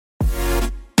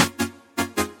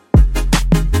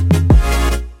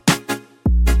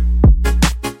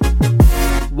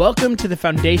Welcome to the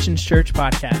Foundations Church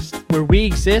podcast, where we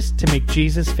exist to make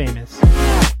Jesus famous.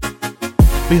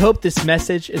 We hope this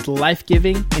message is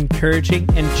life-giving, encouraging,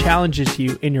 and challenges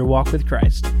you in your walk with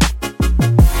Christ.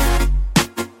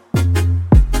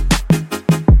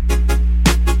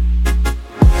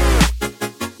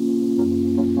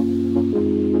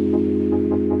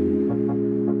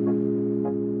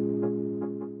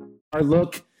 Our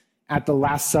look at the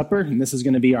Last Supper, and this is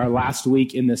going to be our last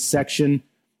week in this section.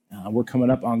 We're coming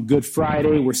up on Good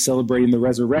Friday. We're celebrating the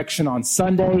resurrection on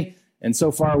Sunday. And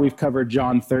so far, we've covered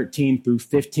John 13 through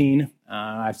 15.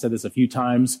 I've said this a few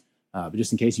times, but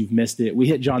just in case you've missed it, we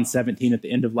hit John 17 at the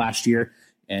end of last year.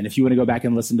 And if you want to go back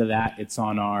and listen to that, it's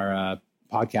on our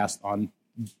podcast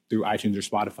through iTunes or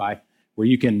Spotify, where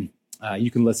you can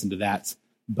listen to that.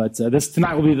 But this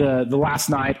tonight will be the last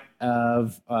night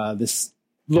of this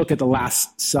look at the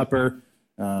Last Supper.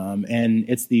 And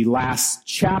it's the last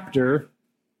chapter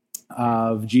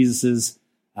of Jesus's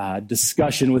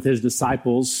discussion with his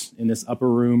disciples in this upper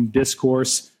room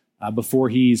discourse before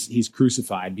he's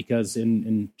crucified. Because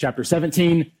in chapter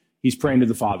 17, he's praying to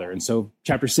the Father. And so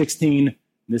chapter 16,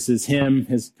 this is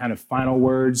his kind of final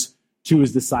words to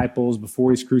his disciples before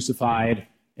he's crucified.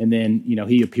 And then,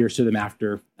 he appears to them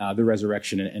after the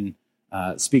resurrection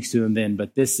and speaks to them then.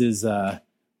 But this is the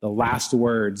last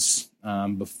words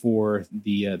before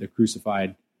the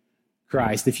crucified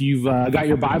Christ. If you've got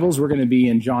your Bibles, we're going to be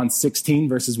in John 16,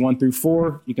 verses 1 through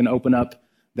 4. You can open up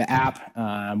the app.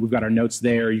 We've got our notes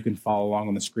there. You can follow along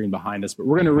on the screen behind us. But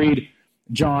we're going to read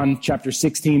John chapter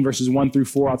 16, verses 1 through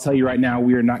 4. I'll tell you right now,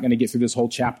 we are not going to get through this whole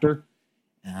chapter.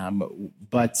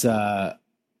 But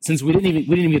since we didn't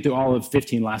even get through all of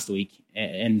 15 last week,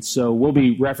 and so we'll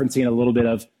be referencing a little bit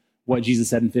of what Jesus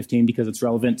said in 15 because it's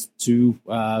relevant to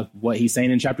what he's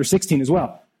saying in chapter 16 as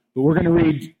well. But we're going to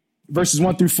read verses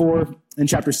 1 through 4 in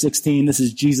chapter 16. This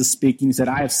is Jesus speaking. He said,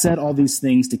 "I have said all these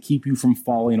things to keep you from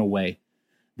falling away.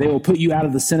 They will put you out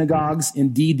of the synagogues.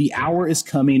 Indeed, the hour is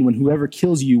coming when whoever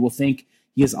kills you will think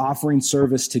he is offering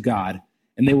service to God.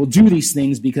 And they will do these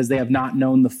things because they have not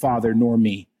known the Father nor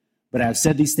me. But I have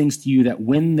said these things to you that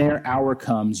when their hour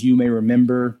comes, you may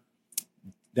remember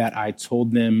that I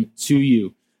told them to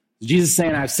you." Jesus is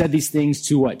saying, I've said these things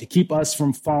to what? To keep us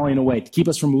from falling away, to keep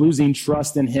us from losing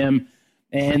trust in him.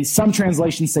 And some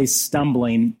translations say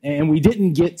stumbling. And we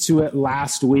didn't get to it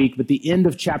last week, but the end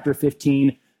of chapter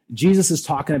 15, Jesus is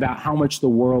talking about how much the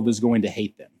world is going to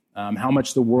hate them, how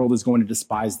much the world is going to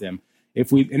despise them.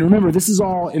 And remember, this is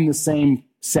all in the same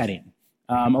setting.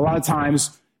 A lot of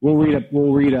times we'll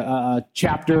read a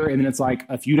chapter, and then it's like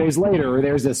a few days later, or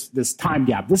there's this time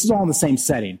gap. This is all in the same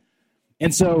setting.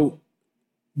 And so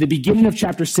the beginning of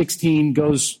chapter 16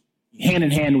 goes hand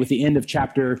in hand with the end of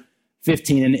chapter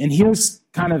 15. And here's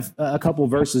kind of a couple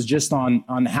verses just on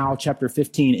how chapter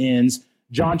 15 ends.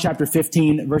 John chapter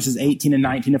 15, verses 18 and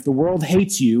 19. "If the world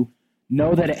hates you,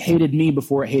 know that it hated me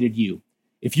before it hated you.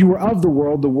 If you were of the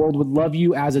world would love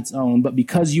you as its own. But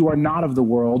because you are not of the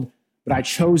world, but I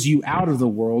chose you out of the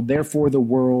world, therefore the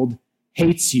world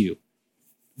hates you."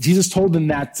 Jesus told them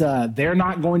that they're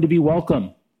not going to be welcome.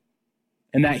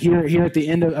 And that here at the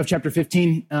end of chapter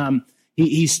 15,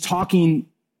 he's talking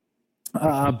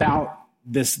about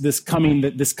this coming,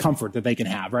 this comfort that they can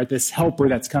have, right? This helper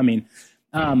that's coming.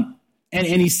 And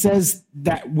he says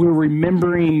that we're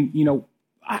remembering,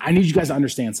 I need you guys to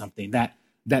understand something, that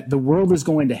the world is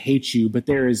going to hate you, but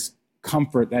there is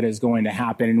comfort that is going to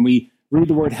happen. And we read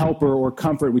the word helper or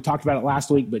comfort. We talked about it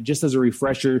last week, but just as a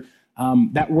refresher,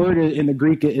 that word in the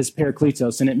Greek is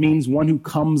parakletos, and it means one who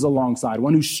comes alongside,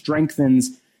 one who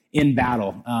strengthens in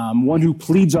battle, one who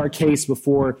pleads our case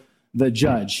before the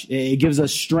judge. It gives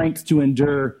us strength to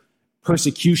endure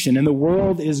persecution. And the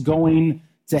world is going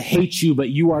to hate you, but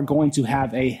you are going to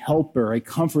have a helper, a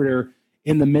comforter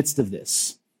in the midst of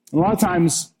this. And a lot of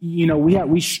times,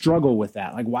 we struggle with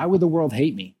that. Like, why would the world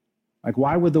hate me? Like,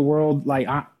 why would the world,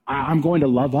 I'm going to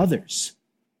love others.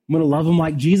 I'm going to love them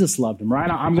like Jesus loved them,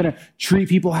 right? I'm going to treat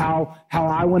people how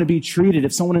I want to be treated.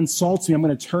 If someone insults me, I'm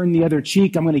going to turn the other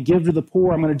cheek. I'm going to give to the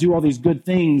poor. I'm going to do all these good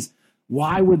things.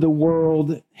 Why would the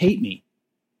world hate me?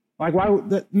 Like,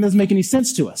 that doesn't make any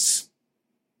sense to us,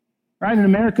 right? In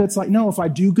America, it's like, no, if I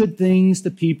do good things to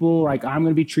people, like I'm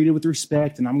going to be treated with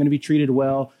respect and I'm going to be treated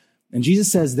well. And Jesus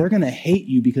says they're going to hate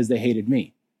you because they hated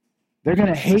me. They're going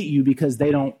to hate you because they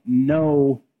don't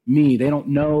know me. They don't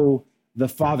know the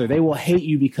Father. They will hate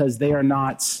you because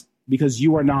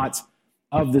you are not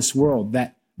of this world.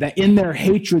 That in their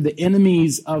hatred, the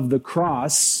enemies of the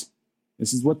cross,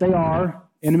 this is what they are,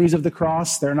 enemies of the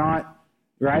cross. They're not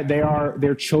right?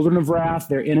 They're children of wrath.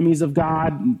 They're enemies of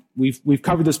God. We've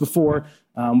covered this before.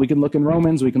 We can look in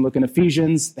Romans. We can look in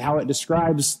Ephesians, how it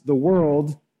describes the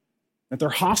world, that they're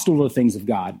hostile to the things of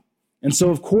God. And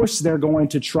so, of course, they're going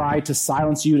to try to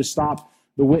silence you, to stop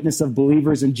the witness of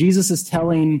believers. And Jesus is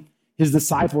telling his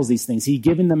disciples these things. He's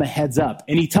giving them a heads up.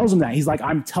 And he tells them that. He's like,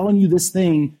 I'm telling you this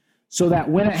thing so that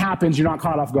when it happens, you're not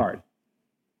caught off guard.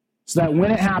 So that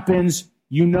when it happens,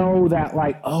 you know that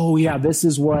like, oh yeah, this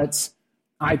is what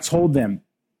I told them.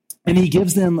 And he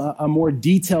gives them a more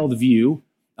detailed view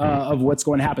of what's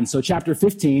going to happen. So chapter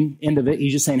 15, end of it,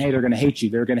 he's just saying, hey, they're going to hate you.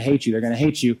 They're going to hate you. They're going to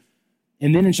hate you.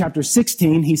 And then in chapter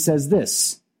 16, he says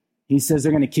this. He says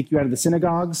they're going to kick you out of the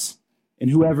synagogues,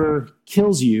 and whoever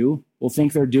kills you will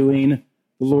think they're doing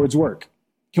the Lord's work.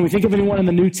 Can we think of anyone in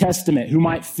the New Testament who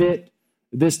might fit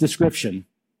this description?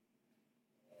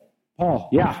 Paul,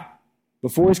 yeah.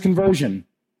 Before his conversion,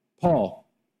 Paul,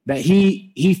 that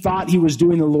he thought he was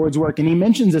doing the Lord's work. And he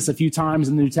mentions this a few times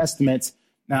in the New Testament,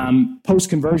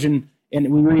 post-conversion. And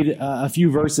we read a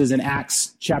few verses in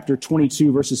Acts chapter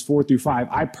 22, verses 4 through 5.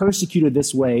 I persecuted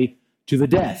this way to the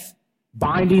death,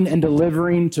 binding and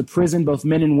delivering to prison both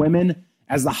men and women,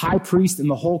 as the high priest and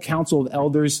the whole council of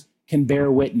elders can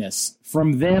bear witness.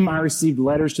 From them I received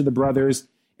letters to the brothers,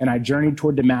 and I journeyed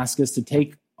toward Damascus to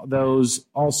take those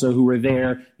also who were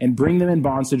there and bring them in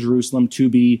bonds to Jerusalem to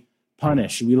be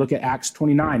punished. We look at Acts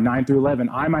 29, 9 through 11.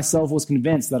 I myself was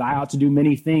convinced that I ought to do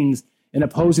many things in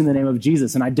opposing the name of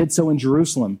Jesus, and I did so in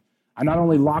Jerusalem. I not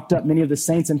only locked up many of the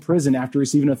saints in prison after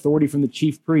receiving authority from the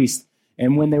chief priest,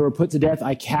 and when they were put to death,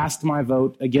 I cast my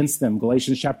vote against them.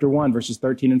 Galatians chapter 1, verses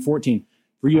 13 and 14.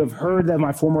 For you have heard of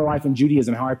my former life in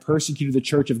Judaism, how I persecuted the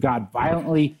church of God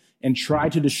violently and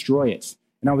tried to destroy it.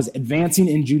 And I was advancing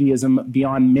in Judaism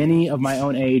beyond many of my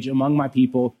own age among my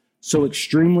people, so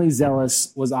extremely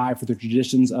zealous was I for the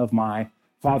traditions of my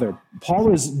father.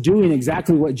 Paul is doing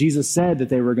exactly what Jesus said that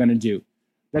they were going to do,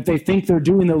 that they think they're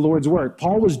doing the Lord's work.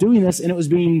 Paul was doing this, and it was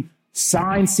being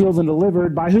signed, sealed, and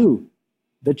delivered by who?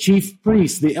 The chief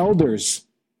priests, the elders,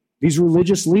 these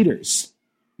religious leaders.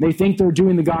 They think they're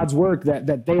doing the God's work,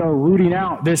 that they are rooting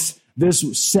out this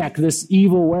sect, this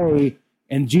evil way.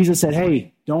 And Jesus said,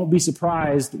 hey, don't be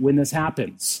surprised when this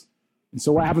happens. And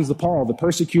so what happens to Paul? The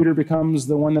persecutor becomes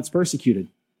the one that's persecuted.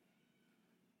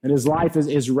 And his life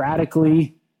is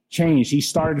radically changed. He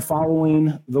started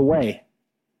following the way.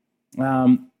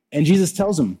 And Jesus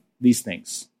tells him these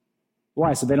things.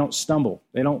 Why? So they don't stumble.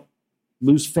 They don't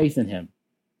lose faith in him.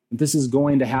 This is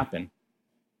going to happen.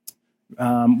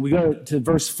 We go to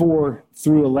verse 4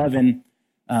 through 11,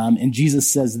 and Jesus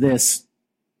says this.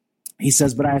 He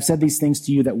says, but I have said these things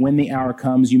to you that when the hour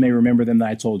comes, you may remember them that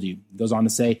I told you. He goes on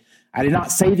to say, I did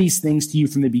not say these things to you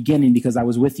from the beginning because I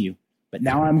was with you. But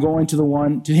now I'm going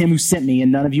to him who sent me,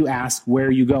 and none of you ask, where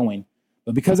are you going?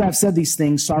 But because I have said these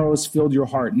things, sorrow has filled your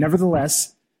heart.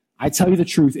 Nevertheless, I tell you the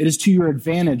truth, it is to your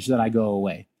advantage that I go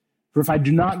away. For if I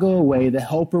do not go away, the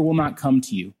Helper will not come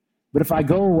to you. But if I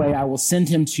go away, I will send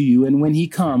him to you, and when he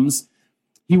comes,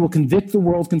 he will convict the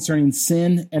world concerning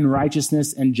sin and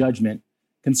righteousness and judgment.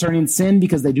 Concerning sin,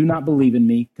 because they do not believe in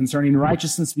me. Concerning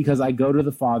righteousness, because I go to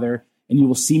the Father, and you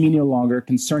will see me no longer.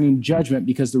 Concerning judgment,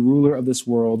 because the ruler of this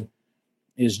world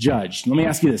is judged. Let me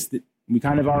ask you this. We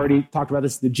kind of already talked about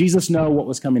this. Did Jesus know what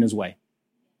was coming his way?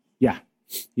 Yeah.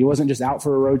 He wasn't just out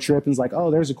for a road trip and was like, oh,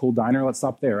 there's a cool diner. Let's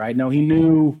stop there, right? No, he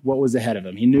knew what was ahead of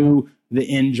him. He knew the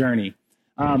end journey.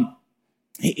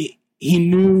 He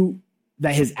knew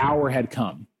that his hour had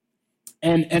come.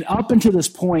 And up until this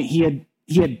point, he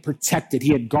had protected,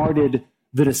 he had guarded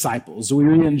the disciples. We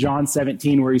read in John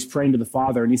 17 where he's praying to the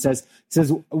Father, and he says,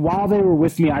 while they were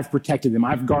with me, I've protected them,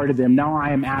 I've guarded them. Now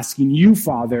I am asking you,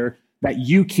 Father, that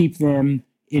you keep them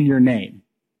in your name.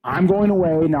 I'm going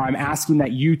away. Now I'm asking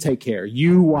that you take care.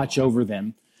 You watch over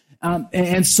them.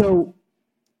 And so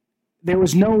there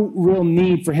was no real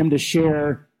need for him to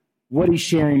share what he's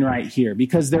sharing right here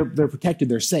because they're protected,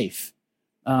 they're safe.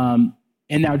 And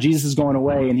now Jesus is going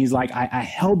away, and he's like, I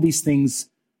held these things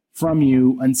from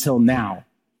you until now.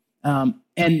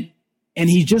 And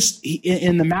he just,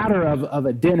 in the matter of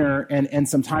a dinner and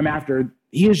some time after,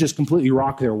 he has just completely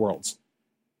rocked their worlds.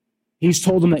 He's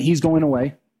told them that he's going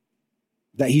away,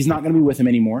 that he's not going to be with them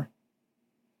anymore.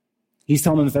 He's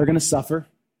telling them that they're going to suffer.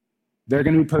 They're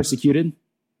going to be persecuted.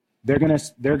 They're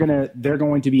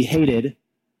going to be hated.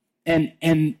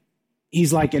 And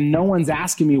he's like, and no one's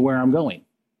asking me where I'm going.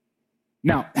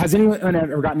 Now, has anyone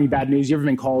ever gotten any bad news? You ever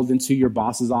been called into your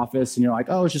boss's office and you're like,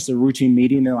 oh, it's just a routine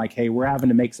meeting. They're like, hey, we're having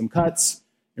to make some cuts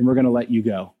and we're going to let you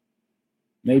go.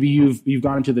 Maybe you've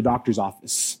gone into the doctor's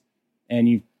office and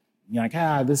you're like,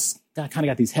 this guy kind of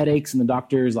got these headaches, and the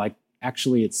doctor's like,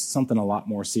 actually it's something a lot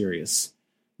more serious.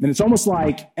 And it's almost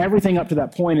like everything up to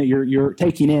that point that you're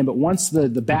taking in, but once the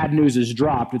bad news is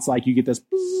dropped, it's like you get this,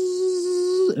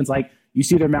 and it's like you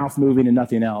see their mouth moving and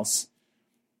nothing else.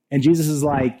 And Jesus is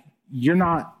like, you're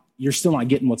still not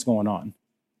getting what's going on.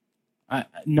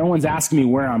 No one's asking me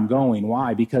where I'm going.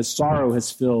 Why? Because sorrow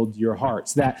has filled your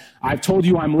hearts. That I've told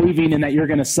you I'm leaving and that you're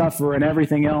going to suffer, and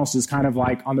everything else is kind of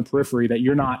like on the periphery, that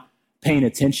you're not paying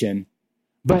attention.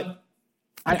 But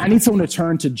I need someone to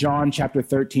turn to John chapter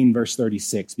 13, verse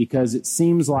 36, because it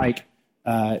seems like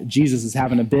Jesus is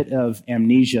having a bit of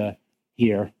amnesia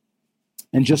here.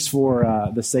 And just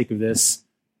for the sake of this,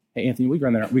 hey, Anthony, we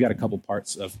got a couple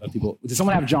parts of people. Does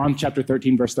someone have John chapter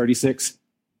 13, verse 36?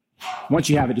 Once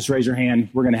you have it, just raise your hand.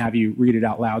 We're going to have you read it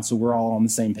out loud so we're all on the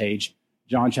same page.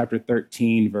 John chapter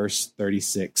 13, verse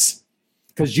 36.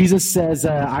 Because Jesus says,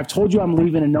 I've told you I'm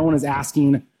leaving and no one is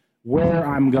asking where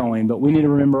I'm going. But we need to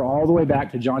remember all the way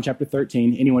back to John chapter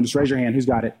 13. Anyone, just raise your hand. Who's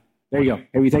got it? There you go.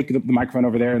 Hey, we take the microphone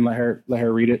over there and let her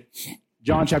read it.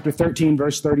 John chapter 13,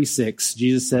 verse 36.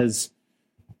 Jesus says,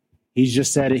 he's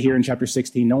just said it here in chapter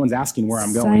 16. No one's asking where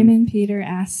I'm going. Simon Peter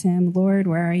asked him, Lord,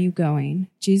 where are you going?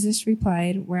 Jesus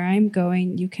replied, where I am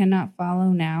going, you cannot follow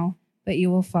now, but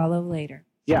you will follow later.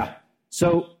 Yeah.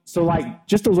 So like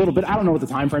just a little bit, I don't know what the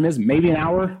time frame is, maybe an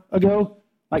hour ago,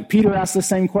 like Peter asked the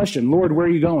same question, Lord, where are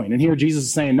you going? And here Jesus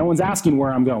is saying, no one's asking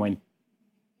where I'm going.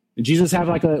 Did Jesus have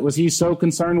was he so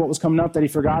concerned what was coming up that he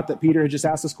forgot that Peter had just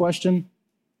asked this question?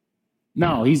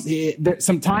 No,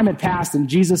 some time had passed and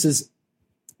Jesus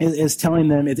is telling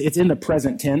them, it's in the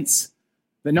present tense,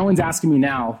 that no one's asking me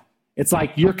now. It's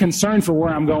like your concern for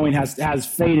where I'm going has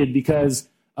faded because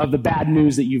of the bad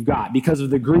news that you've got, because of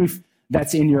the grief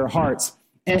that's in your hearts.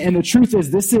 And the truth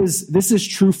is, this is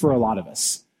true for a lot of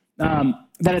us.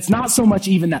 That it's not so much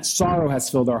even that sorrow has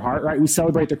filled our heart, right? We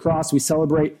celebrate the cross, we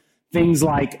celebrate things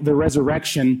like the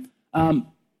resurrection.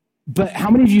 But how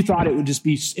many of you thought it'd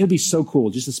be so cool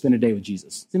just to spend a day with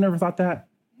Jesus? You never thought that?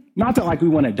 Not that like we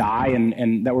want to die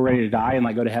and that we're ready to die and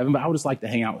like go to heaven, but I would just like to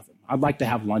hang out with them. I'd like to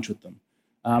have lunch with them.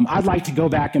 I'd like to go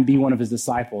back and be one of his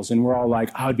disciples. And we're all like,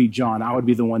 I would be John. I would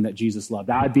be the one that Jesus loved.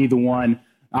 I would be the one.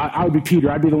 I would be Peter.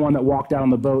 I'd be the one that walked out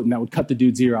on the boat and that would cut the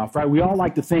dude's ear off, right? We all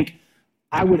like to think,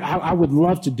 I would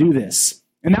love to do this.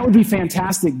 And that would be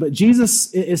fantastic. But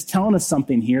Jesus is telling us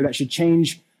something here that should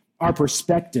change our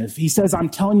perspective. He says, I'm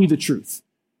telling you the truth.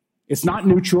 It's not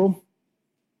neutral.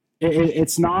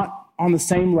 It's not on the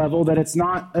same level, that it's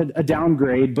not a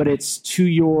downgrade, but it's to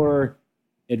your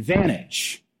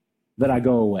advantage that I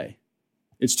go away.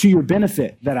 It's to your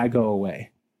benefit that I go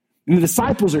away. And the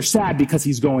disciples are sad because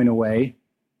he's going away.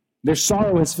 Their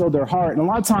sorrow has filled their heart. And a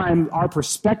lot of time our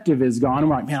perspective is gone. And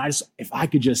we're like, man, if I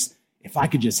could just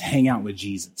hang out with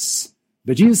Jesus.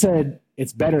 But Jesus said,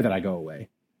 it's better that I go away.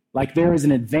 Like there is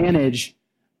an advantage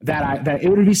that it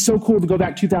would be so cool to go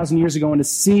back 2,000 years ago and to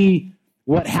see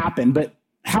what happened. But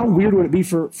how weird would it be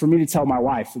for me to tell my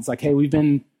wife? It's like, hey, we've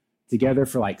been together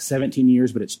for like 17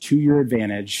 years, but it's to your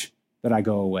advantage that I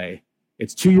go away.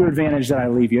 It's to your advantage that I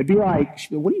leave you. It'd be like,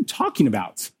 what are you talking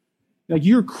about? Like,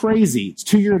 you're crazy. It's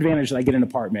to your advantage that I get an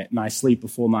apartment and I sleep a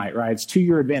full night, right? It's to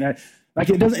your advantage. Like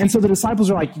it doesn't. And so the disciples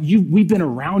are like, we've been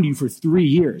around you for 3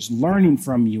 years, learning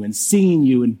from you and seeing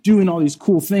you and doing all these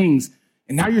cool things.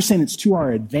 And now you're saying it's to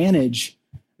our advantage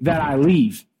that I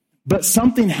leave. But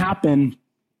something happened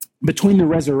between the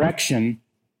resurrection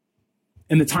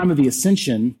and the time of the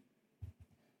ascension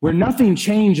where nothing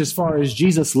changed as far as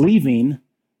Jesus leaving,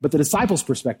 but the disciples'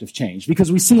 perspective changed.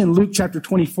 Because we see in Luke chapter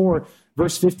 24,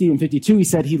 verse 50 and 52, he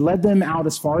said, he led them out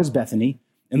as far as Bethany,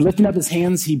 and lifting up his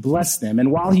hands, he blessed them.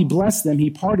 And while he blessed them,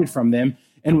 he parted from them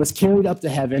and was carried up to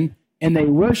heaven, and they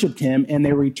worshiped him, and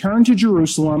they returned to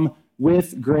Jerusalem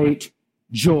with great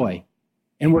joy.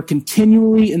 And were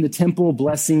continually in the temple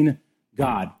blessing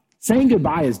God. Saying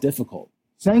goodbye is difficult.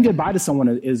 Saying goodbye to someone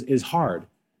is hard.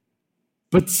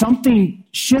 But something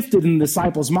shifted in the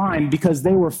disciples' mind because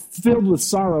they were filled with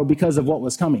sorrow because of what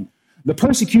was coming. The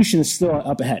persecution is still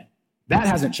up ahead. That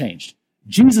hasn't changed.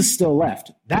 Jesus still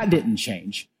left. That didn't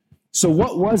change. So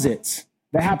what was it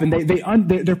that happened?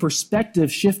 Their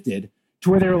perspective shifted to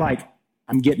where they were like,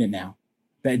 I'm getting it now.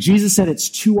 That Jesus said it's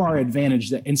to our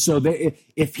advantage. And so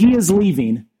if he is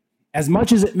leaving, as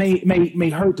much as it may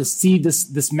hurt to see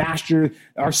this master,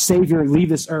 our Savior, leave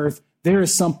this earth, there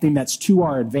is something that's to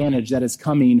our advantage that is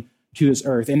coming to this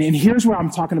earth. And here's where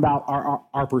I'm talking about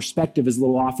our perspective is a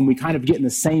little off, and we kind of get in the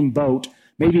same boat,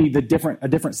 maybe a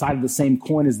different side of the same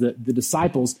coin as the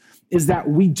disciples, is that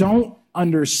we don't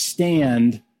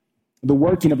understand the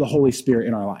working of the Holy Spirit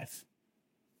in our life.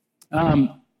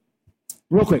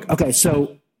 Real quick. Okay,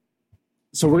 so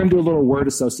So we're going to do a little word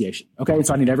association. Okay,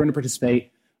 so I need everyone to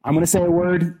participate. I'm going to say a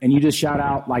word, and you just shout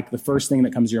out like the first thing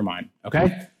that comes to your mind.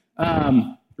 Okay?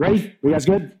 Ready? Are you guys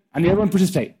good? I need everyone to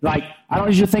participate. Like, I don't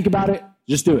need you to think about it.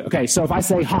 Just do it. Okay, so if I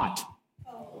say hot.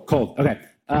 Cold. Okay.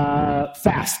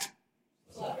 Fast.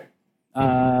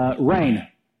 Rain.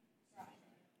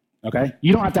 Okay.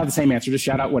 You don't have to have the same answer. Just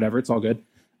shout out whatever. It's all good.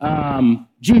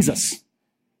 Jesus.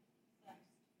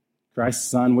 Christ,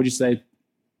 Son. What'd you say?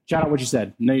 Shout out what you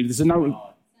said. No, this is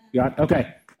no. God.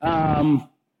 Okay.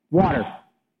 Water.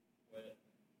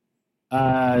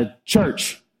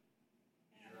 Church.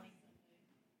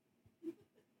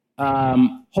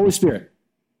 Holy Spirit.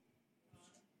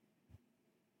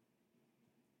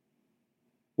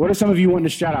 What are some of you wanting to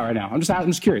shout out right now? I'm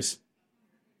just curious.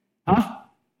 Huh?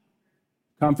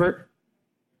 Comfort.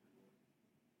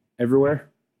 Everywhere.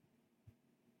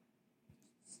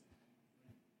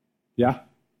 Yeah.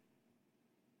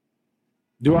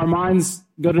 Do our minds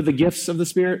go to the gifts of the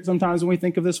Spirit sometimes when we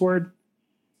think of this word?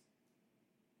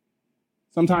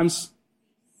 Sometimes.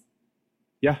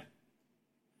 Yeah.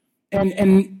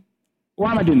 And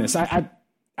why am I doing this? I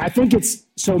think it's,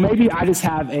 so maybe I just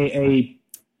have a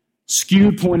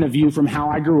skewed point of view from how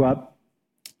I grew up.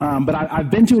 But I've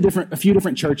been to a few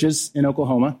different churches in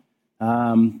Oklahoma.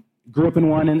 Grew up in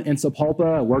one in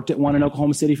Sapulpa. Worked at one in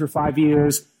Oklahoma City for 5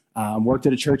 years. Worked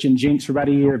at a church in Jinx for about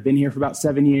a year. Been here for about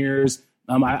 7 years.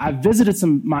 I visited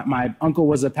my uncle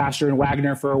was a pastor in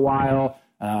Wagner for a while.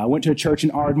 I went to a church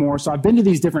in Ardmore. So I've been to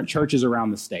these different churches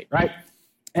around the state, right?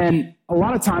 And a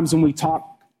lot of times when we talk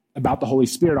about the Holy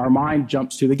Spirit, our mind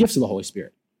jumps to the gifts of the Holy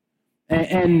Spirit.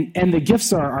 And the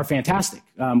gifts are fantastic.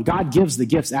 God gives the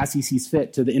gifts as he sees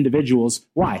fit to the individuals.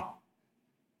 Why?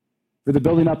 For the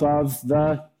building up of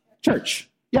the church.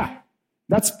 Yeah,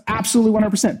 that's absolutely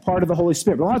 100% part of the Holy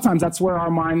Spirit. But a lot of times that's where our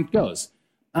mind goes.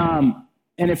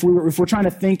 And if we're trying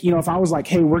to think, if I was like,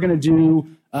 hey, we're going to do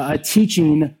a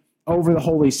teaching over the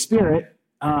Holy Spirit,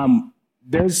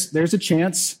 there's a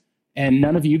chance, and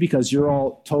none of you, because you're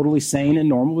all totally sane and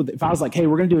normal. If I was like, hey,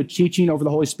 we're going to do a teaching over the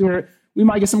Holy Spirit, we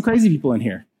might get some crazy people in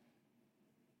here.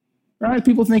 Right?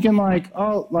 People thinking like,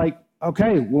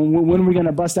 okay, when are we going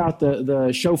to bust out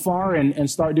the shofar and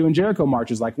start doing Jericho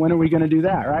marches? Like, when are we going to do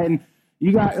that? Right? And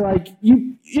you got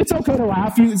it's okay to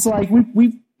laugh. It's like,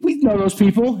 we know those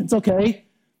people. It's okay.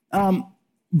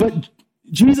 But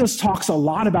Jesus talks a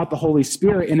lot about the Holy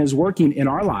Spirit and his working in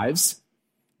our lives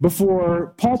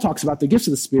before Paul talks about the gifts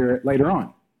of the Spirit later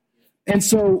on. And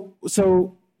so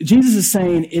Jesus is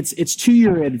saying it's to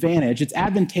your advantage. It's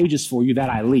advantageous for you that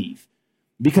I leave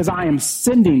because I am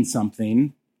sending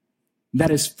something that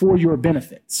is for your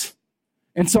benefits.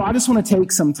 And so I just want to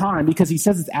take some time because he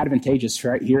says it's advantageous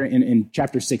right here in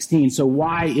chapter 16. So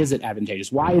why is it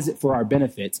advantageous? Why is it for our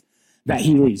benefits that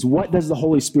he leaves? What does the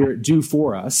Holy Spirit do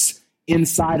for us,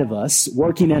 inside of us,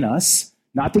 working in us?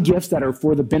 Not the gifts that are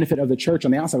for the benefit of the church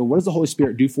on the outside, but what does the Holy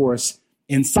Spirit do for us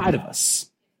inside of us?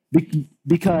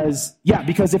 Because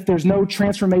if there's no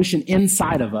transformation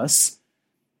inside of us,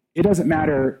 it doesn't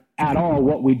matter at all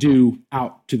what we do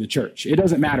out to the church. It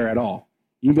doesn't matter at all.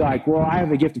 You'd be like, well, I have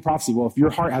the gift of prophecy. Well, if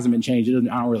your heart hasn't been changed,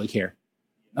 I don't really care.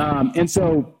 I just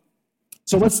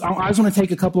want to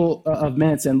take a couple of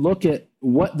minutes and look at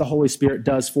what the Holy Spirit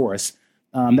does for us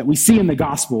that we see in the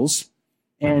Gospels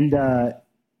and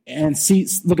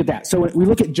look at that. So we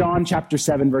look at John chapter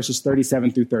 7, verses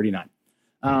 37 through 39.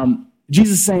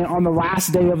 Jesus is saying on the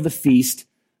last day of the feast,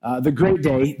 the great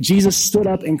day, Jesus stood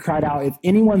up and cried out, if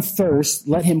anyone thirsts,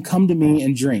 let him come to me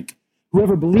and drink.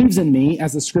 Whoever believes in me,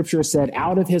 as the scripture said,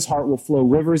 out of his heart will flow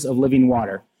rivers of living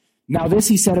water. Now this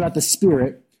he said about the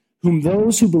Spirit, whom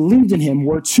those who believed in him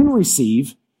were to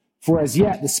receive, for as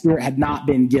yet the Spirit had not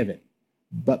been given,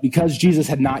 but because Jesus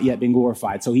had not yet been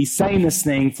glorified. So he's saying this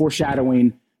thing,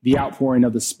 foreshadowing the outpouring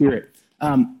of the Spirit.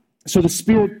 So the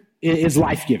Spirit is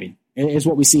life-giving, is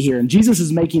what we see here. And Jesus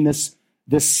is making this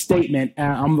statement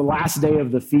on the last day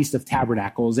of the Feast of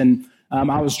Tabernacles. And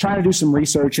I was trying to do some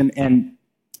research, and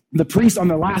the priest on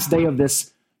the last day of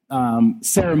this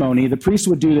ceremony, the priest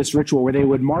would do this ritual where they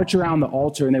would march around the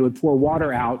altar and they would pour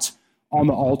water out on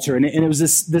the altar. And it was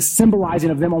this symbolizing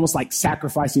of them almost like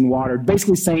sacrificing water,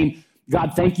 basically saying,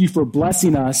 God, thank you for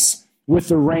blessing us with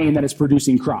the rain that is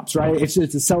producing crops, right? It's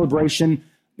a celebration,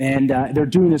 and they're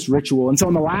doing this ritual. And so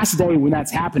on the last day when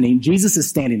that's happening, Jesus is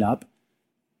standing up,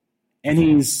 and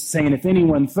he's saying, if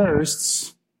anyone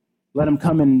thirsts, let him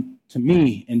come in to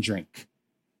me and drink.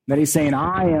 That he's saying,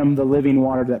 I am the living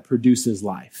water that produces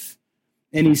life.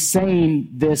 And he's saying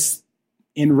this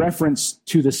in reference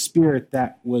to the Spirit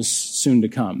that was soon to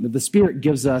come, that the Spirit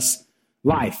gives us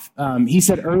life. He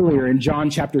said earlier in John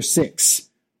chapter 6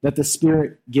 that the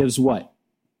Spirit gives what?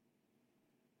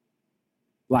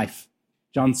 life.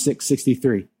 John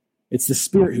 6:63. It's the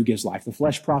Spirit who gives life. The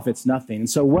flesh profits nothing. And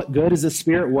so what good is the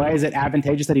Spirit? Why is it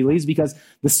advantageous that he leaves? Because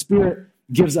the Spirit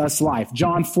gives us life.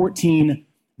 John 14,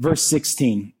 verse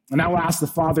 16. And I will ask the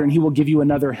Father, and he will give you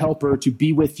another helper to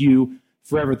be with you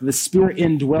forever. The Spirit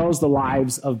indwells the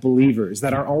lives of believers,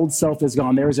 that our old self is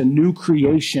gone. There is a new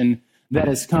creation that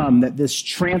has come, that this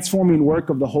transforming work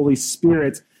of the Holy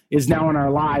Spirit is now in our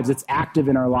lives. It's active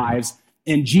in our lives.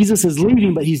 And Jesus is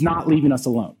leaving, but he's not leaving us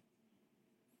alone.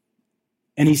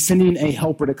 And he's sending a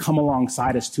helper to come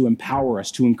alongside us, to empower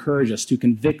us, to encourage us, to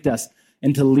convict us,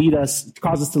 and to lead us, to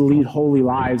cause us to lead holy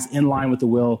lives in line with the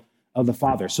will of the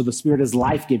Father. So the Spirit is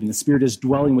life-giving. The Spirit is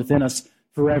dwelling within us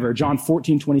forever. John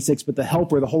 14:26, but the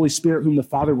helper, the Holy Spirit, whom the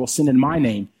Father will send in my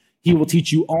name, he will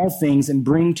teach you all things and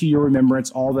bring to your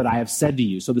remembrance all that I have said to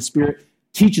you. So the Spirit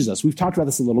teaches us. We've talked about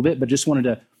this a little bit, but just wanted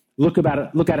to look at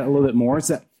it a little bit more. It's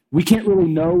that we can't really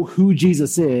know who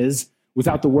Jesus is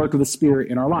without the work of the Spirit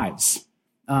in our lives.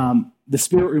 The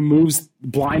Spirit removes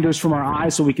blinders from our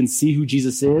eyes so we can see who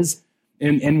Jesus is,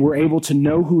 and we're able to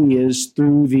know who he is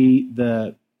through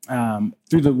the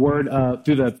word,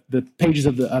 through the pages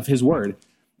of his word,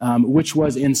 which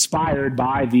was inspired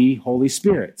by the Holy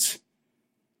Spirit.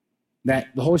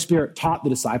 That the Holy Spirit taught the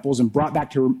disciples and brought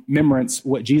back to remembrance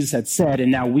what Jesus had said,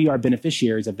 and now we are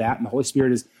beneficiaries of that, and the Holy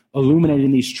Spirit is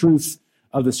illuminating these truths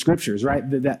of the Scriptures, right?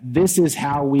 That this is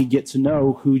how we get to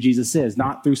know who Jesus is,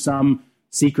 not through some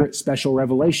secret special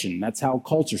revelation. That's how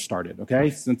culture started,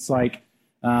 okay? So it's like,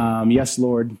 yes,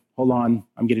 Lord, hold on,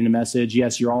 I'm getting a message.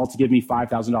 Yes, you're all to give me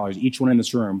 $5,000, each one in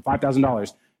this room,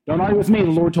 $5,000. Don't argue with me,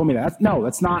 the Lord told me that.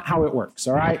 That's not how it works,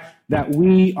 all right? That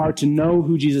we are to know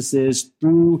who Jesus is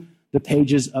through the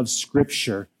pages of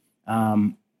Scripture,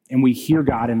 and we hear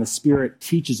God, and the Spirit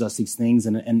teaches us these things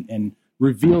and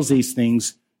reveals these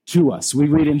things to us. We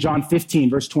read in John 15,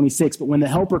 verse 26, but when the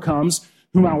Helper comes,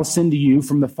 whom I will send to you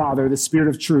from the Father, the Spirit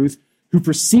of truth, who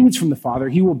proceeds from the Father,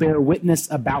 he will bear witness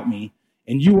about me,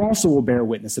 and you also will bear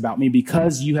witness about me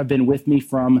because you have been with me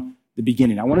from the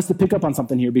beginning. I want us to pick up on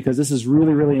something here because this is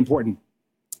really, really important.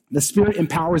 The Spirit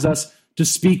empowers us to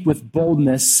speak with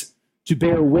boldness, to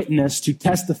bear witness, to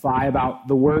testify about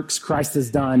the works Christ has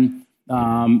done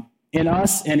in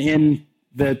us and in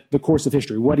the course of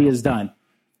history, what he has done.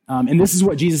 And this is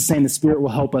what Jesus is saying the Spirit will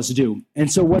help us do.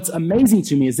 And so what's amazing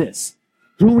to me is this.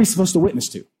 Who are we supposed to witness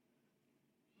to?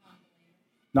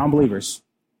 Non-believers.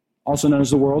 Also known as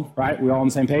the world, right? We all on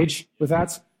the same page with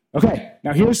that? Okay,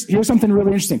 now here's something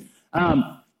really interesting.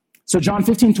 So John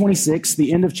 15:26,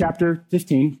 the end of chapter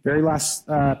 15, very last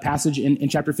passage in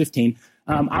chapter 15.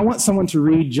 I want someone to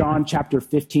read John chapter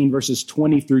 15, verses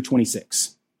 20 through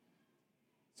 26.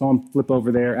 Someone flip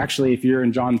over there. Actually, if you're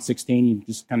in John 16, you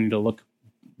just kind of need to look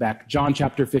back. John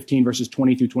chapter 15, verses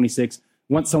 20 through 26.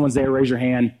 Once someone's there, raise your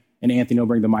hand, and Anthony will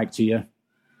bring the mic to you.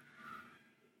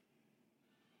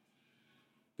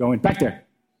 Going back there.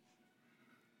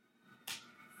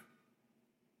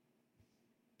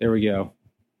 There we go.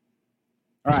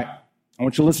 All right. I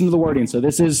want you to listen to the wording. So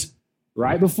this is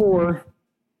right before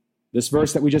this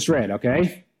verse that we just read,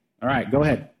 okay? All right, go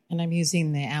ahead. And I'm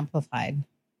using the Amplified.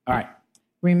 All right.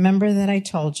 Remember that I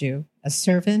told you, a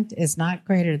servant is not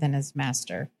greater than his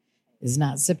master, is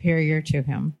not superior to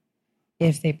him.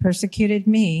 If they persecuted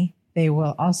me, they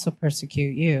will also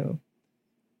persecute you.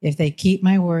 If they keep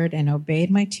my word and obeyed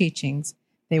my teachings,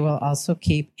 they will also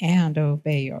keep and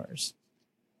obey yours.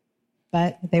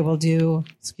 But they will do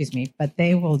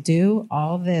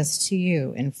all this to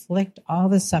you, inflict all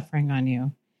the suffering on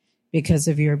you because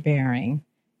of your bearing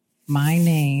my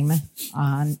name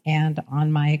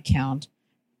on my account,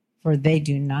 for they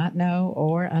do not know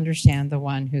or understand the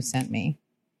one who sent me.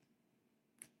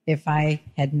 If I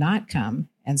had not come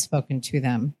and spoken to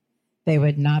them, they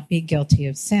would not be guilty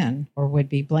of sin or would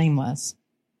be blameless.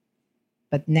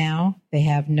 But now they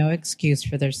have no excuse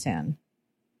for their sin.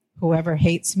 Whoever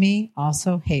hates me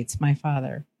also hates my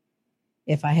Father.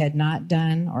 If I had not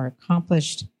done or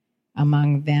accomplished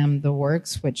among them the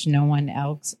works which no one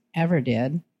else ever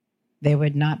did, they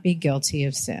would not be guilty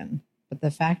of sin. But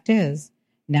the fact is,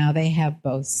 now they have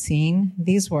both seen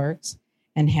these works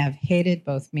and have hated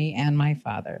both me and my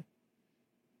Father.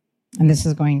 And this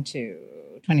is going to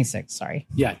 26, sorry.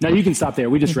 Yeah, no, you can stop there.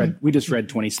 We just read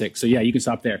 26. So yeah, you can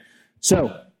stop there.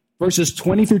 So verses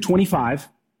 20 through 25,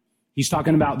 he's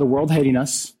talking about the world hating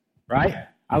us, right?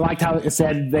 I liked how it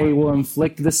said they will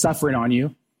inflict the suffering on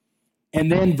you. And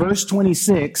then verse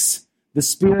 26, the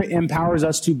Spirit empowers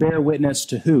us to bear witness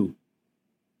to who?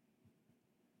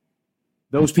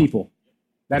 Those people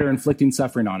that are inflicting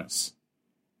suffering on us.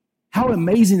 How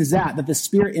amazing is that the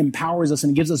Spirit empowers us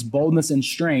and gives us boldness and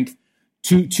strength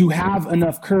to have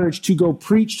enough courage to go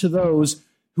preach to those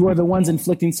who are the ones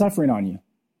inflicting suffering on you.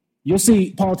 You'll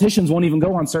see politicians won't even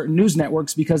go on certain news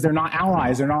networks because they're not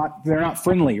allies. They're not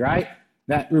friendly, right?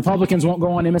 That Republicans won't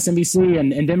go on MSNBC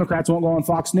and Democrats won't go on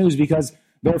Fox News because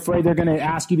they're afraid they're going to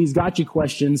ask you these gotcha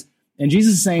questions. And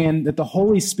Jesus is saying that the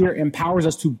Holy Spirit empowers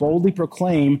us to boldly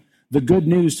proclaim the good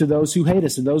news to those who hate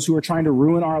us, to those who are trying to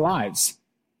ruin our lives.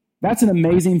 That's an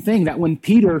amazing thing, that when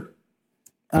Peter,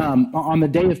 on the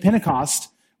day of Pentecost,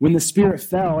 when the Spirit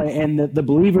fell and the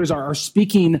believers are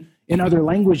speaking in other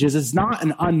languages, it's not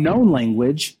an unknown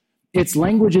language. It's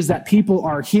languages that people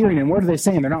are hearing. And what are they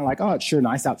saying? They're not like, oh, it's sure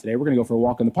nice out today. We're going to go for a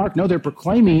walk in the park. No, they're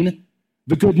proclaiming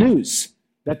the good news,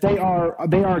 that they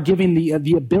are giving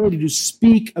the ability to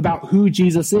speak about who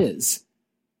Jesus is.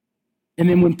 And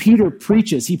then when Peter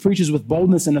preaches, he preaches with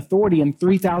boldness and authority, and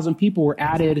 3,000 people were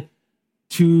added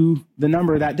to the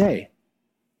number that day.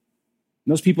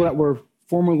 And those people that were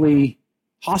formerly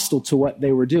hostile to what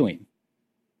they were doing.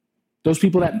 Those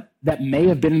people that may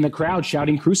have been in the crowd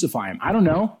shouting, crucify him. I don't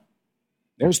know.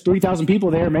 There's 3,000 people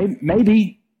there.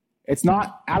 Maybe it's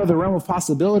not out of the realm of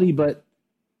possibility, but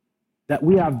that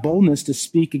we have boldness to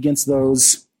speak against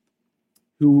those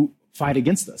who fight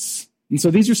against us. And so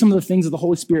these are some of the things that the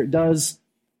Holy Spirit does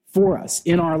for us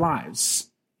in our lives.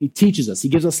 He teaches us. He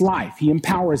gives us life. He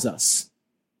empowers us.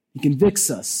 He convicts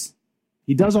us.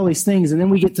 He does all these things. And then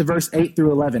we get to verse 8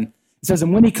 through 11. It says,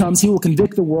 and when he comes, he will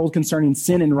convict the world concerning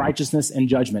sin and righteousness and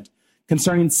judgment.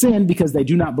 Concerning sin, because they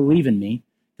do not believe in me.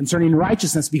 Concerning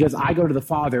righteousness, because I go to the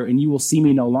Father and you will see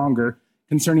me no longer.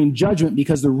 Concerning judgment,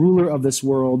 because the ruler of this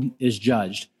world is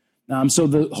judged. So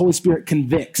the Holy Spirit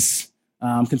convicts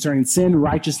concerning sin,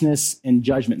 righteousness, and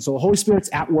judgment. So the Holy Spirit's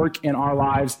at work in our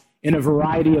lives in a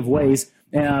variety of ways.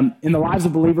 In the lives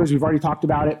of believers, we've already talked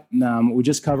about it. We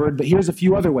just covered. But here's a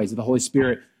few other ways that the Holy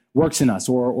Spirit works in us,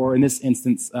 or in this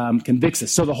instance, convicts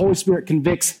us. So the Holy Spirit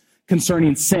convicts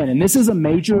concerning sin. And this is a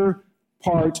major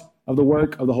part of the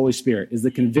work of the Holy Spirit, is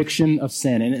the conviction of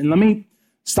sin. And let me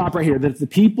stop right here. That the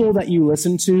people that you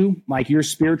listen to, like your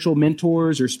spiritual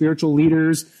mentors or spiritual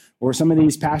leaders, or some of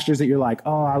these pastors that you're like,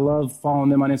 oh, I love following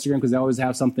them on Instagram because they always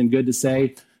have something good to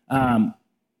say.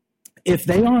 If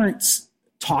they aren't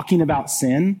talking about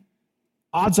sin,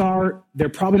 odds are they're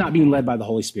probably not being led by the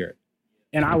Holy Spirit.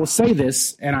 And I will say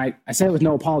this, and I say it with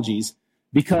no apologies,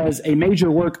 because a major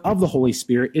work of the Holy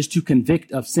Spirit is to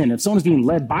convict of sin. If someone's being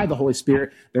led by the Holy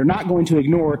Spirit, they're not going to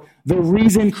ignore the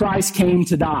reason Christ came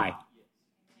to die.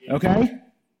 Okay?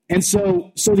 And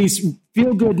so these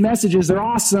feel-good messages, they're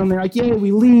awesome. They're like, yay,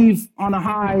 we leave on a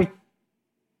high.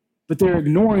 But they're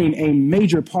ignoring a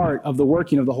major part of the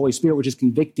working of the Holy Spirit, which is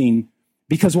convicting.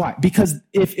 Because why? Because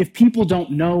if people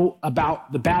don't know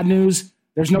about the bad news,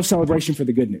 there's no celebration for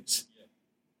the good news.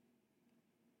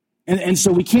 And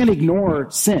so we can't ignore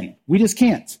sin. We just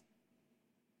can't.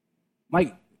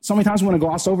 Like, so many times we want to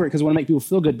gloss over it because we want to make people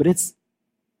feel good, but it's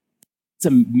a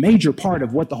major part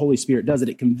of what the Holy Spirit does, that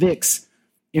it convicts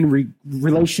in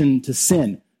relation to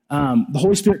sin. The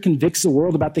Holy Spirit convicts the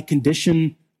world about the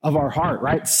condition of our heart,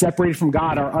 right? Separated from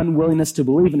God, our unwillingness to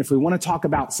believe. And if we want to talk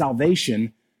about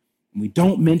salvation, and we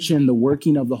don't mention the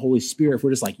working of the Holy Spirit, if we're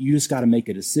just like, you just got to make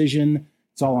a decision,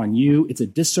 it's all on you, it's a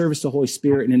disservice to the Holy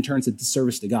Spirit, and in turn, it's a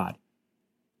disservice to God.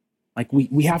 Like,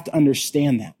 we have to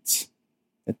understand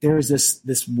that there is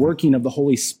this working of the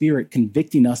Holy Spirit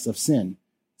convicting us of sin.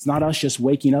 It's not us just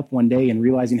waking up one day and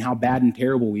realizing how bad and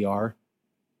terrible we are,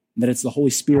 that it's the Holy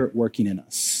Spirit working in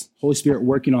us, Holy Spirit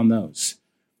working on those.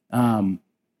 And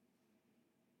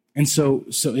so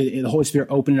the Holy Spirit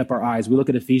opening up our eyes. We look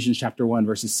at Ephesians chapter 1,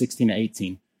 verses 16 to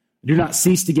 18. Do not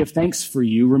cease to give thanks for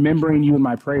you, remembering you in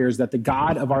my prayers, that the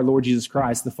God of our Lord Jesus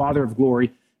Christ, the Father of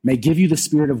glory, may give you the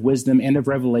spirit of wisdom and of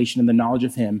revelation and the knowledge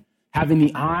of him, having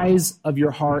the eyes of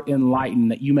your heart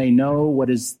enlightened, that you may know what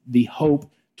is the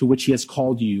hope to which he has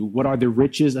called you, what are the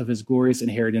riches of his glorious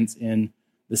inheritance in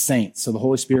the saints. So the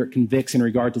Holy Spirit convicts in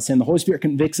regard to sin. The Holy Spirit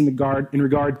convicts in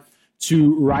regard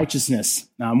to righteousness.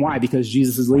 Why? Because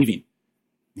Jesus is leaving.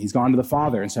 He's gone to the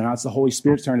Father. And so now it's the Holy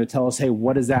Spirit's turn to tell us, hey,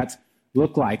 what does that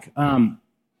look like?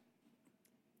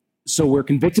 So we're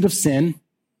convicted of sin,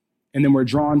 and then we're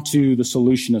drawn to the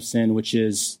solution of sin, which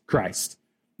is Christ,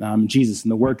 Jesus,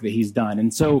 and the work that he's done.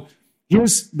 And so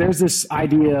there's this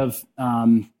idea of,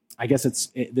 I guess it's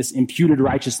this imputed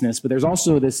righteousness, but there's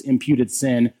also this imputed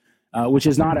sin, which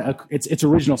is not it's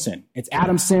original sin. It's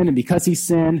Adam's sin, and because he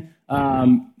sinned,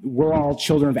 we're all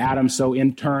children of Adam, so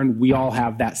in turn, we all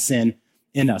have that sin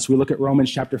in us. We look at Romans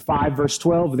chapter 5, verse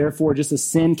 12. Therefore, just as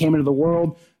sin came into the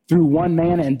world through one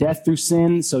man and death through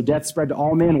sin, so death spread to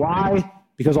all men. Why?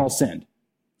 Because all sinned.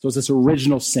 So it's this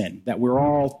original sin, that we're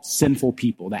all sinful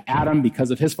people, that Adam, because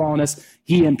of his fallenness,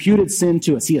 he imputed sin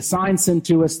to us. He assigned sin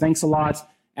to us. Thanks a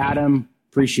lot, Adam.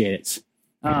 Appreciate it.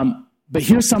 But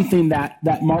here's something that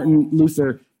Martin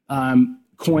Luther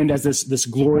coined as this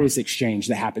glorious exchange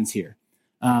that happens here.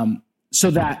 So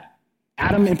that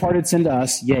Adam imparted sin to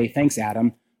us. Yay, thanks,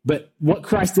 Adam. But what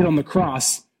Christ did on the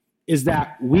cross is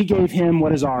that we gave him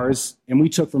what is ours, and we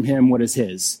took from him what is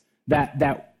his.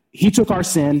 That he took our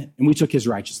sin, and we took his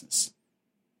righteousness.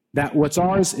 That what's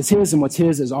ours is his, and what's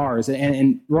his is ours.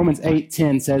 And Romans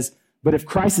 8:10 says, but if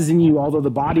Christ is in you, although the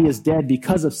body is dead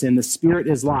because of sin, the spirit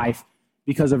is life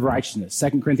because of righteousness.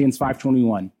 2 Corinthians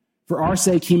 5:21. For our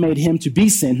sake he made him to be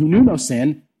sin, who knew no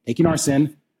sin, taking our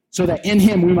sin, so that in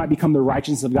him we might become the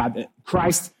righteousness of God. That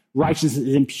Christ's righteousness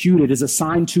is imputed, is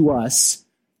assigned to us,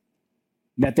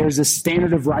 that there's a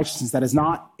standard of righteousness that is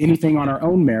not anything on our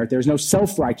own merit. There's no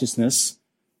self-righteousness,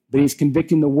 but he's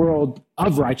convicting the world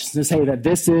of righteousness. Hey, that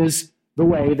this is the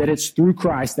way, that it's through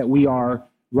Christ that we are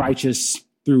righteous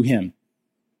through him.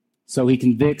 So he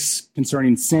convicts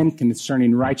concerning sin,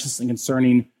 concerning righteousness, and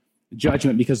concerning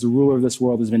judgment, because the ruler of this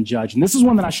world has been judged. And this is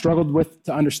one that I struggled with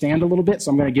to understand a little bit,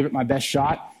 so I'm going to give it my best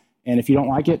shot. And if you don't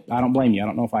like it, I don't blame you. I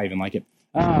don't know if I even like it.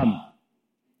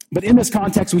 But in this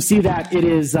context, we see that it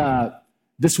is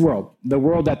this world, the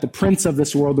world that the prince of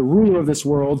this world, the ruler of this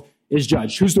world, is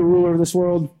judged. Who's the ruler of this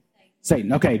world?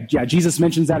 Satan. Okay, yeah, Jesus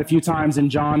mentions that a few times in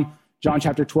John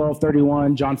chapter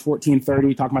 12:31, John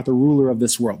 14:30, talking about the ruler of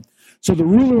this world. So the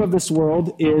ruler of this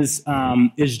world is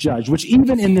judged, which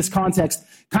even in this context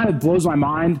kind of blows my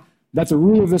mind, that the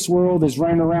ruler of this world is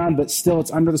running around, but still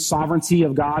it's under the sovereignty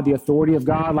of God, the authority of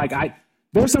God.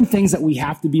 There are some things that we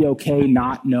have to be okay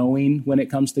not knowing when it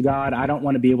comes to God. I don't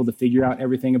want to be able to figure out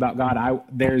everything about God.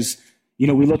 We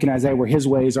look in Isaiah where his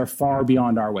ways are far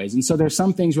beyond our ways. And so there's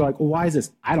some things we're like, well, why is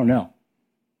this? I don't know.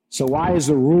 So why is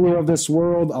the ruler of this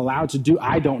world allowed to do?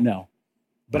 I don't know.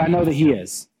 But I know that he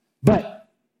is. But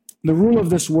the ruler of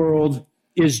this world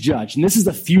is judged. And this is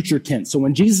the future tense. So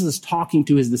when Jesus is talking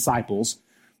to his disciples,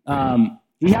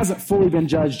 he hasn't fully been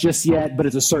judged just yet, but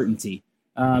it's a certainty.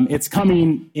 It's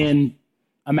coming in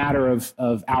a matter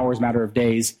of hours, matter of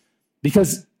days,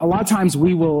 because a lot of times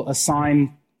we will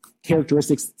assign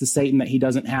characteristics to Satan that he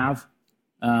doesn't have.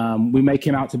 We make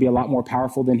him out to be a lot more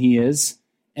powerful than he is.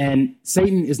 And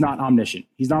Satan is not omniscient.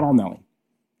 He's not all-knowing.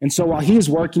 And so while he is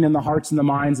working in the hearts and the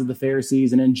minds of the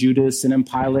Pharisees and in Judas and in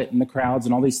Pilate and the crowds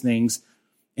and all these things,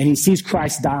 and he sees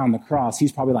Christ die on the cross,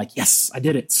 he's probably like, yes, I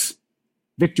did it.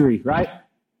 Victory, right?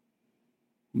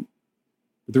 But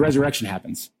the resurrection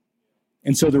happens.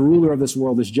 And so the ruler of this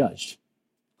world is judged.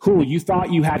 Cool, you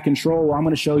thought you had control. Well, I'm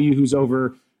going to show you who's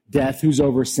over death, who's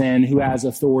over sin, who has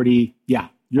authority. Yeah,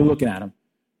 you're looking at him.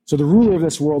 So the ruler of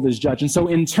this world is judged. And so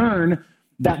in turn,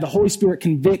 that the Holy Spirit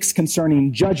convicts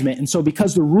concerning judgment. And so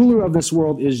because the ruler of this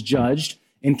world is judged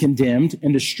and condemned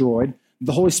and destroyed,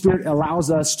 the Holy Spirit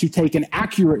allows us to take an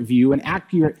accurate view, an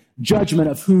accurate judgment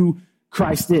of who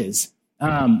Christ is.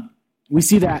 We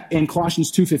see that in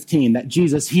Colossians 2:15, that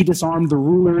Jesus, he disarmed the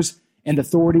rulers and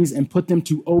authorities and put them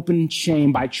to open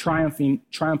shame by triumphing,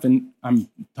 I'm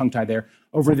tongue-tied there,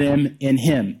 over them in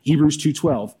him. Hebrews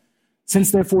 2:12.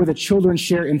 Since therefore the children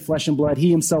share in flesh and blood,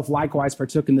 he himself likewise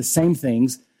partook in the same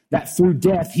things, that through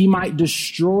death he might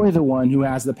destroy the one who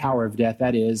has the power of death,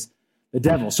 that is, the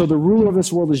devil. So the ruler of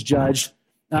this world is judged,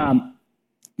 and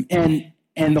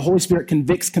the Holy Spirit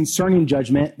convicts concerning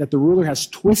judgment, that the ruler has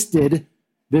twisted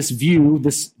this view,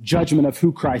 this judgment of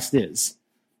who Christ is.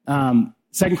 2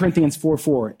 Corinthians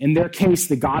 4:4, in their case,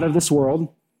 the God of this world,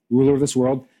 ruler of this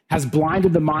world, has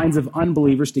blinded the minds of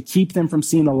unbelievers to keep them from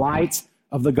seeing the light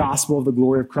of the gospel of the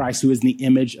glory of Christ, who is in the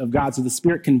image of God. So the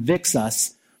Spirit convicts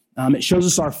us. It shows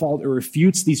us our fault. It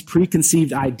refutes these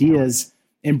preconceived ideas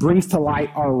and brings to light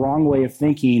our wrong way of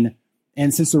thinking.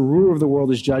 And since the ruler of the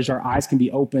world is judged, our eyes can be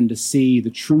opened to see the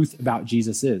truth about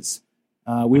Jesus is.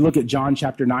 We look at John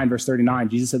chapter 9, verse 39.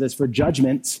 Jesus said this, for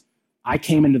judgment I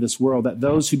came into this world, that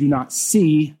those who do not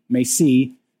see may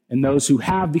see, and those who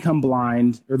have become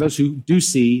blind, or those who do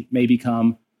see may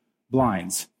become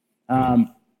blind.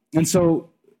 And so,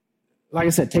 like I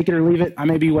said, take it or leave it. I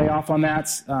may be way off on that.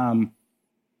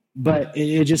 But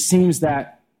it just seems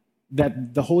that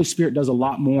the Holy Spirit does a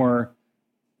lot more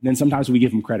than sometimes we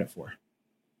give him credit for.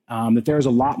 That there's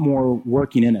a lot more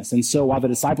working in us. And so while the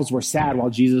disciples were sad while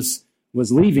Jesus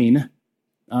was leaving,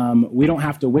 we don't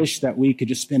have to wish that we could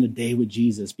just spend a day with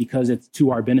Jesus, because it's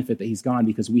to our benefit that he's gone,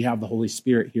 because we have the Holy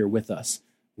Spirit here with us,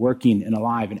 working and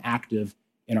alive and active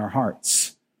in our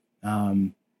hearts.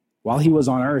 While he was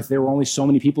on earth, there were only so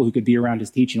many people who could be around his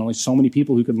teaching, only so many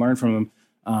people who could learn from him.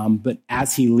 But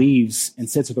as he leaves and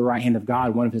sits at the right hand of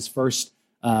God, one of his first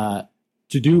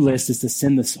to-do list is to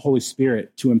send the Holy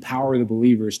Spirit to empower the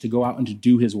believers to go out and to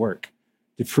do his work,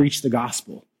 to preach the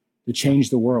gospel, to change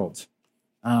the world.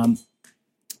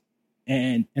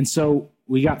 And so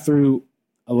we got through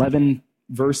 11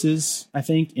 verses, I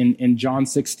think, in John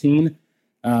 16.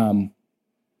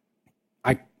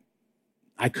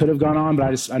 I could have gone on,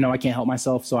 but I know I can't help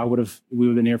myself, so we would have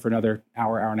been here for another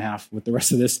hour and a half with the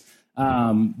rest of this.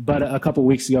 But a couple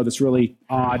weeks ago, this really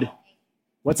odd.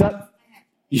 What's up?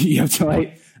 You have to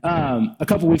wait. A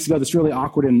couple weeks ago, this really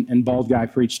awkward and bald guy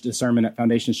preached a sermon at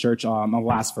Foundations Church on the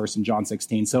last verse in John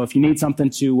 16. So if you need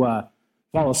something to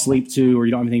fall asleep to, or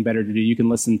you don't have anything better to do, you can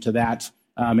listen to that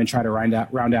and try to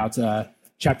round out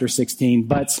chapter 16.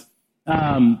 But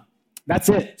that's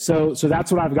it. So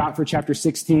that's what I've got for chapter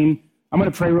 16. I'm going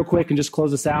to pray real quick and just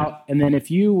close this out. And then if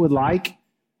you would like,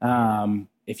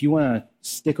 if you want to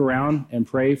stick around and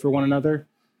pray for one another,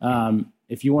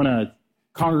 if you want to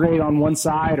congregate on one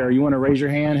side, or you want to raise your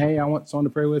hand, hey, I want someone to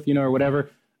pray with, or whatever,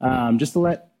 just to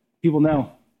let people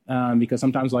know, because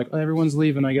sometimes everyone's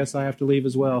leaving, I guess I have to leave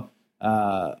as well.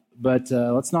 But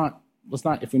let's not,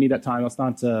 if we need that time, let's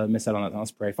not miss out on that.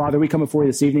 Let's pray. Father, we come before you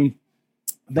this evening,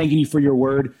 thanking you for your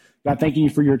word. God, thanking you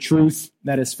for your truth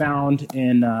that is found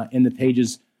in the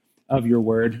pages of your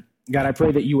word. God, I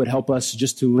pray that you would help us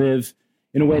just to live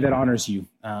in a way that honors you.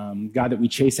 God, that we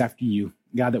chase after you.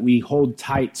 God, that we hold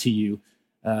tight to you.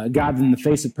 God, in the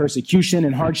face of persecution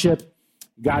and hardship,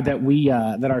 God, that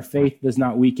that our faith does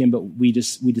not weaken, but we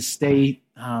just stay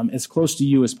as close to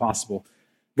you as possible.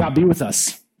 God, be with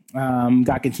us.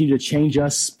 God, continue to change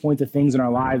us, point to things in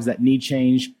our lives that need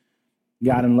change.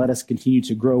 God, and let us continue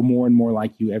to grow more and more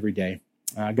like you every day.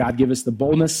 God, give us the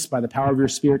boldness by the power of your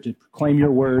Spirit to proclaim your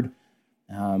word,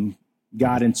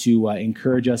 God, and to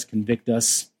encourage us, convict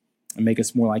us, and make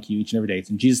us more like you each and every day. It's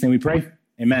in Jesus' name we pray.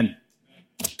 Amen.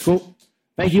 Cool.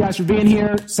 Thank you guys for being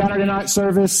here. Saturday night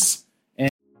service.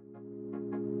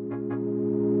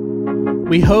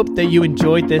 We hope that you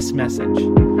enjoyed this message.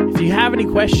 If you have any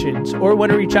questions or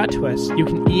want to reach out to us, you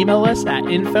can email us at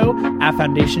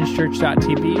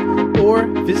info@foundationschurch.tv or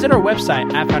visit our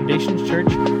website at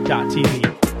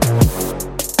foundationschurch.tv.